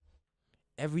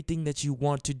everything that you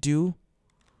want to do,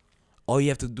 all you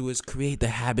have to do is create the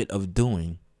habit of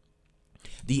doing.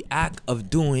 The act of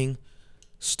doing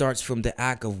starts from the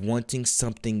act of wanting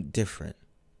something different.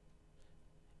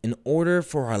 In order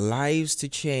for our lives to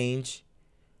change,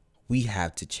 we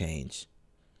have to change.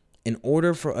 In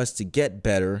order for us to get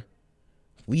better,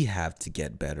 we have to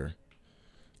get better.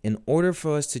 In order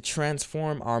for us to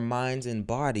transform our minds and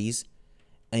bodies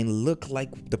and look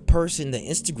like the person, the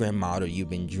Instagram model you've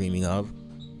been dreaming of,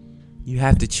 you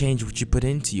have to change what you put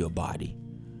into your body.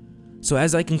 So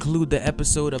as I conclude the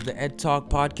episode of the Ed Talk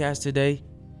podcast today,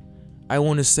 I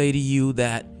want to say to you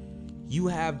that you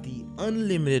have the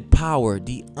unlimited power,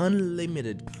 the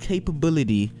unlimited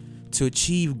capability to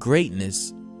achieve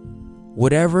greatness.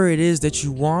 Whatever it is that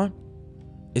you want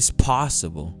is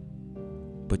possible.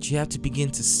 But you have to begin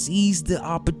to seize the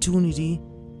opportunity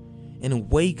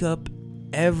and wake up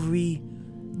every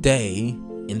day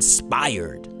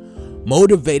inspired,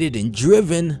 motivated, and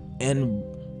driven, and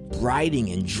riding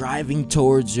and driving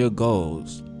towards your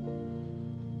goals.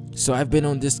 So I've been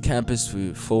on this campus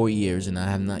for 4 years and I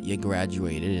have not yet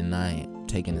graduated, and I ain't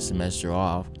taking a semester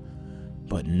off.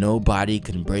 But nobody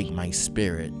can break my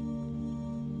spirit.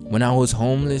 When I was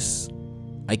homeless,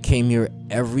 I came here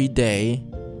every day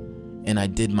and I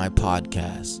did my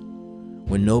podcast.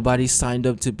 When nobody signed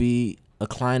up to be a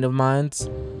client of mine,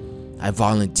 I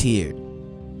volunteered.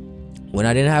 When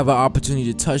I didn't have an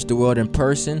opportunity to touch the world in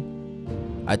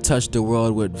person, I touched the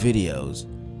world with videos.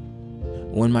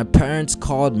 When my parents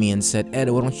called me and said, "Ed,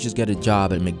 why don't you just get a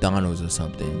job at McDonald's or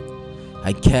something?"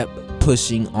 I kept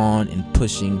pushing on and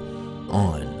pushing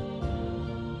on.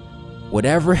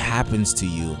 Whatever happens to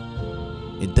you,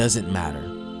 it doesn't matter.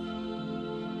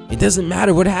 It doesn't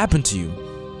matter what happened to you.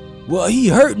 Well, he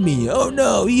hurt me. Oh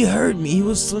no, he hurt me. He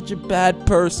was such a bad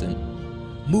person.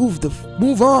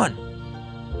 Move on.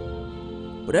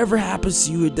 Whatever happens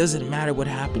to you, it doesn't matter what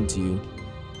happened to you.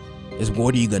 It's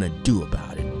what are you gonna do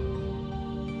about it?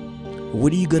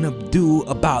 What are you gonna do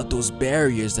about those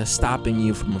barriers that's stopping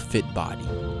you from a fit body?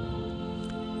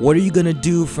 What are you gonna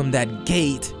do from that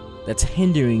gate that's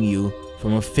hindering you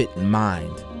from a fit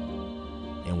mind?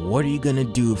 And what are you gonna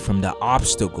do from the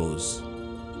obstacles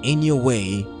in your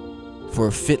way for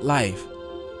a fit life?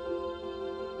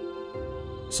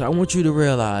 So I want you to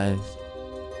realize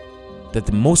that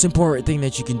the most important thing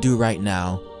that you can do right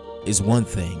now is one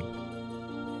thing.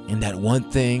 And that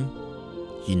one thing,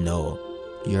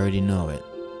 you already know it.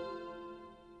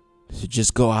 So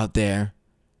just go out there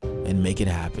and make it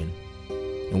happen.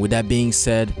 And with that being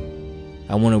said,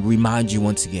 I want to remind you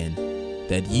once again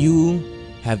that you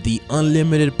have the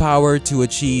unlimited power to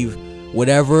achieve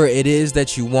whatever it is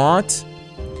that you want.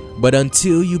 But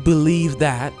until you believe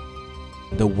that,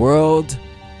 the world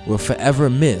will forever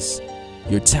miss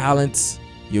your talents,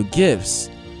 your gifts,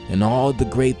 and all the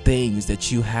great things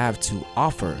that you have to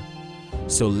offer.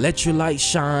 So let your light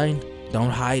shine. Don't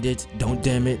hide it. Don't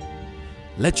dim it.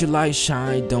 Let your light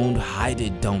shine. Don't hide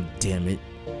it. Don't dim it.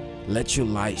 Let your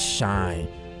light shine.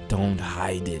 Don't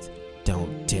hide it.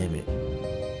 Don't dim it.